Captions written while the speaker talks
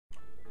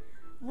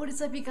What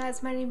is up, you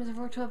guys? My name is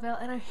Virtual Veil,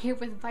 and I'm here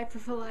with Viper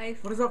for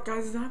Life. What is up,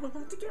 guys? I'm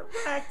about to get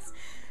wrecked.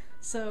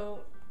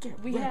 So,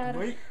 we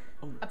had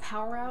a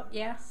power out,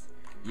 yes?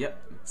 Yep.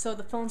 So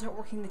the phones aren't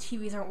working, the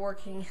TVs aren't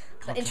working,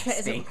 the internet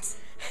stinks.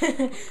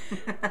 isn't.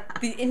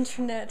 The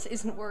internet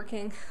isn't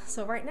working.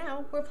 So right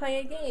now we're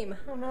playing a game.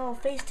 Oh no,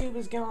 FaceTube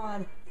is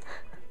gone.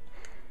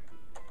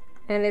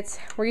 And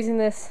we're using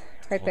this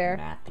right there.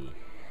 Mappy.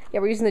 Yeah,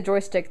 we're using the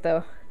joystick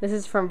though. This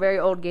is from very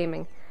old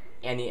gaming.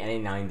 Any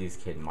 90s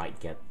kid might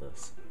get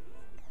this.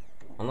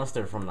 Unless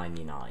they're from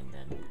 99,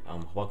 then.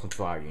 Welcome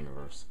to our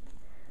universe.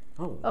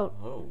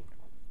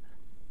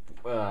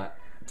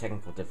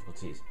 Technical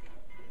difficulties.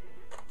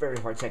 Very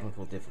hard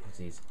technical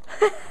difficulties.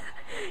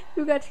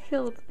 You got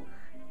killed.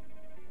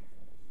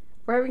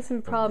 We're having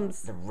some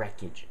problems. The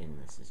wreckage in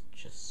this is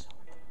just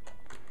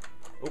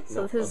so...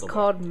 So this is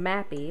called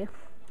Mappy.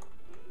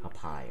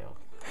 Papaya.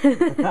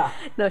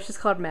 No, it's just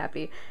called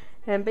Mappy.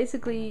 And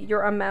basically,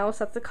 you're a mouse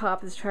that's a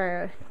cop that's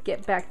trying to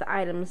get back the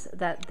items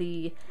that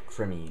the...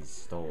 Crimmies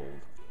stole.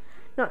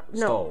 No.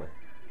 Stole.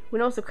 We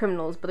know it's the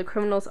criminals, but the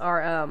criminals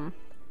are,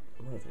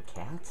 What are the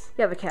cats?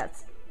 Yeah, the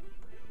cats.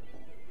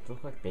 They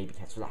look like baby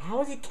cats. How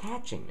is he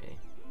catching me?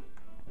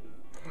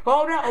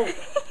 Oh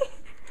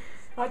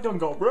no! I done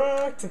got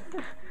wrecked!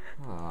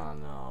 Oh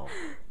no.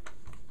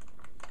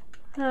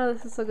 Oh,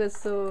 this is so good.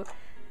 So,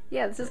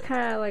 yeah, this is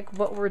kind of like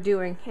what we're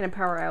doing in a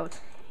power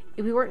out.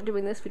 If we weren't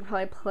doing this, we'd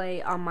probably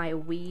play on my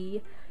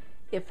Wii.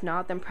 If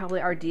not, then probably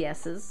our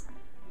DS's.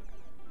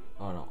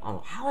 Oh no.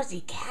 Oh, how is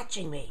he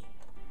catching me?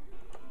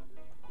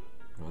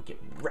 I'm gonna get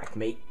wrecked,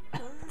 mate.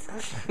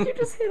 You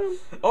just hit him.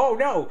 Oh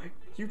no!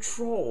 You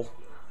troll!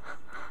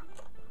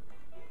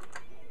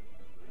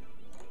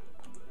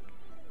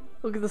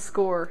 Look at the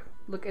score.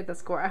 Look at the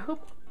score. I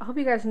hope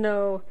you guys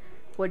know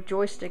what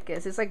Joystick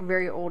is. It's like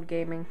very old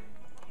gaming.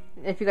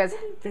 If you guys...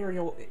 Very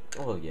old...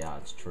 Oh yeah,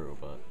 it's true,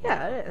 but...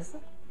 Yeah, it is.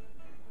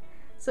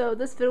 So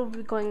this video will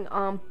be going up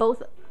on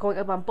both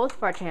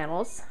of our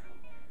channels.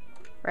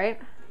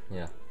 Right?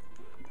 Yeah.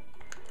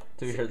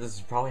 To be sure, this is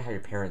probably how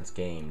your parents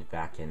gamed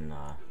back in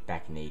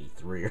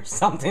 '83 or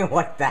something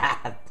like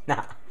that.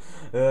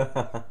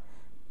 Oh,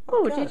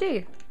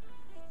 GG.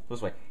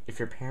 This way, if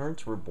your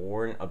parents were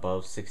born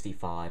above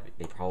 65,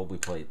 they probably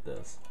played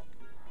this.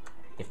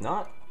 If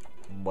not,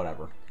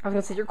 whatever. I was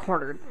gonna say you're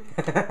cornered.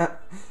 No.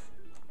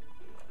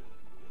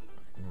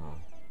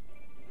 I'm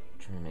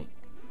trying to make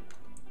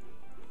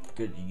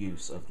good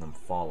use of them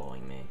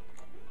following me.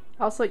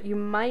 Also, you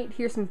might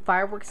hear some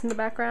fireworks in the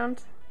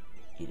background.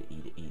 Eat it,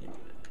 eat it, eat it.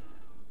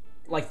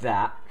 Like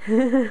that.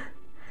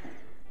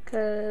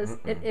 Because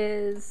it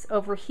is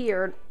over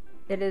here.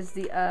 It is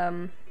the,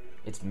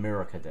 It's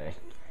America Day.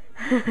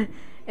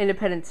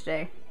 Independence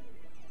Day.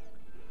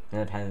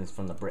 Independence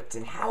from the Brits.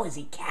 And how is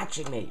he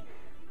catching me?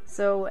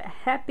 So,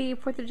 happy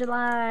 4th of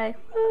July.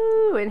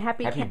 Woo! And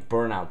happy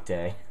Burnout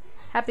Day.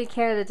 Happy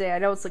Canada Day. I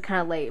know it's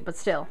kind of late, but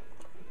still.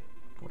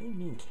 What do you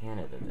mean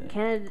Canada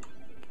Day?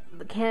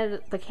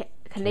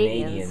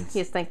 Canadians.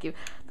 Yes, thank you.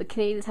 The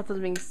Canadians have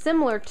something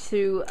similar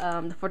to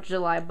the 4th of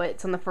July, but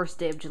it's on the first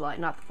day of July,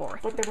 not the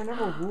 4th. But they were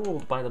never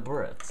ruled by the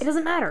Brits. It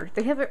doesn't matter.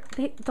 They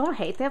don't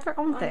hate. They have their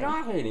own thing. I'm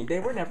not hating. They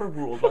were never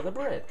ruled by the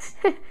Brits.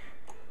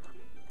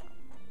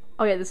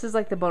 Oh yeah, this is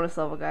like the bonus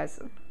level, guys.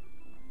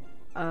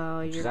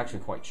 Which is actually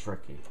quite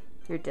tricky.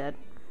 You're dead.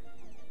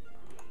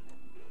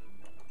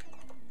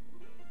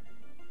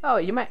 Oh,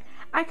 you might...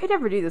 I could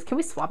never do this. Can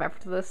we swap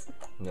after this?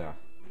 Yeah.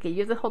 Okay, you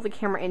have to hold the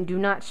camera and do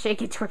not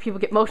shake it to where people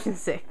get motion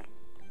sick.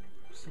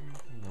 Something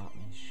about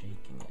me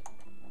shaking it.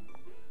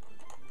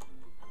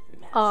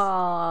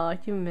 Aw,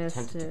 you missed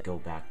Tempted it. to go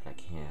back, but I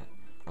can't.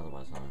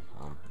 Otherwise,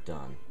 I'm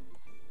done.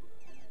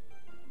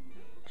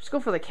 Just go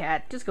for the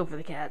cat. Just go for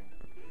the cat.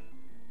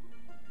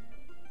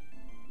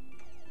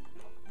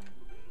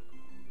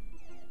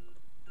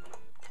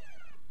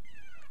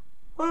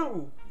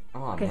 Whoa!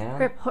 Oh Okay, man.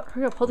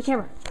 hurry up, hold the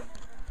camera.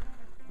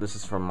 This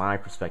is from my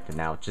perspective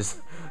now, just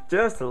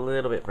a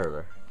little bit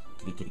further.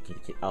 Kitty, kitty, kitty,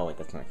 kitty. Oh wait,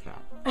 that's not a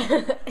cat.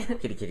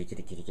 Kitty, kitty,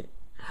 kitty, kitty, kitty.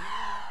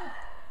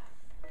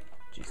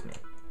 Jeez, man.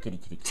 Kitty,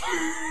 kitty.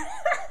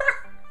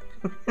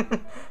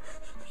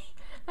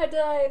 I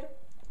died.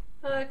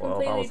 I Well,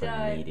 completely that was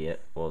died.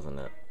 immediate, wasn't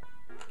it?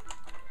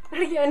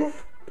 Not again.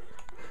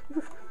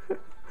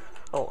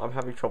 Oh, I'm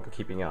having trouble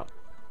keeping up.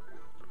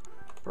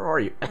 Where are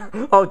you?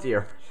 Oh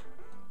dear.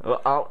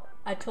 Oh.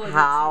 I told you.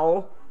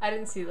 How? I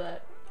didn't see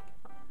that.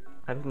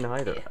 I didn't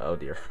either. Oh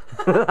dear.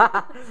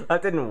 That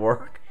didn't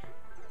work.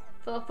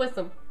 Fill up with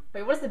them.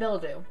 Wait, what does the bell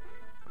do?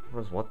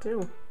 What does what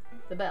do?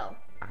 The bell.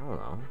 I don't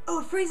know.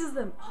 Oh, it freezes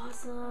them.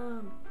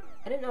 Awesome.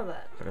 I didn't know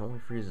that. But it only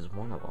freezes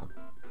one of them.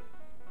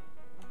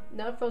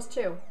 No, it froze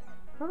two.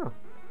 Huh.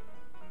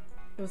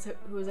 It was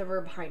who was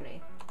ever behind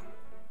me.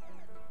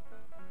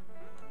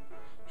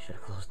 Should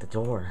have closed the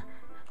door.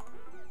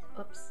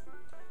 Oops.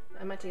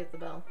 I meant to get the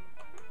bell.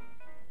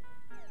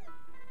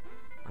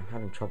 I'm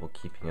having trouble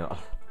keeping up.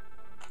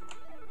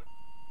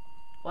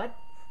 What?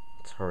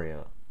 Let's hurry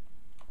up.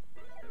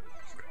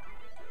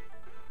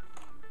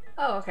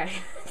 Oh, okay.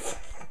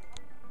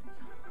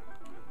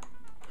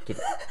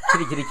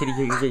 kitty. Kitty, kitty, kitty,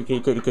 kitty, kitty,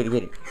 kitty, kitty, kitty,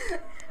 kitty.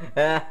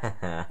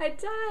 I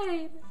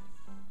died.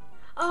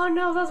 Oh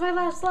no, that was my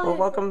last life.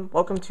 Well,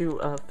 welcome to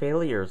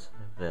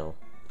Failuresville.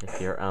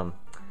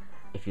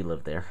 If you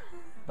live there.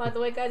 By the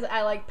way, guys,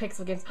 I like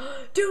pixel games.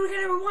 Dude, we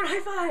got number 1. High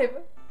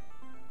five.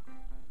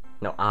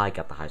 No, I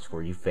got the high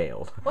score. You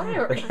failed.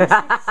 Whatever.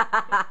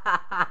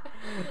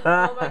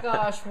 Oh my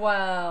gosh!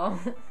 Wow.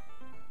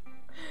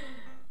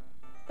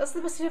 That's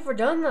the best we've ever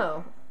done,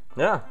 though.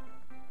 Yeah.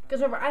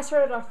 Because remember, I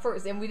started off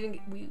first, and we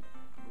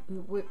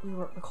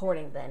weren't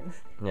recording then.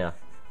 Yeah.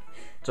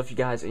 So if you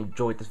guys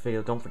enjoyed this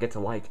video, don't forget to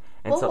like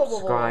and Whoa.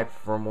 subscribe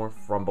for more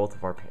from both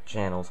of our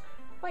channels.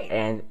 Wait.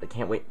 And I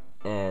can't wait.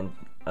 And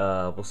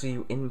we'll see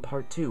you in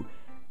part 2.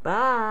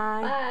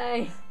 Bye.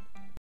 Bye.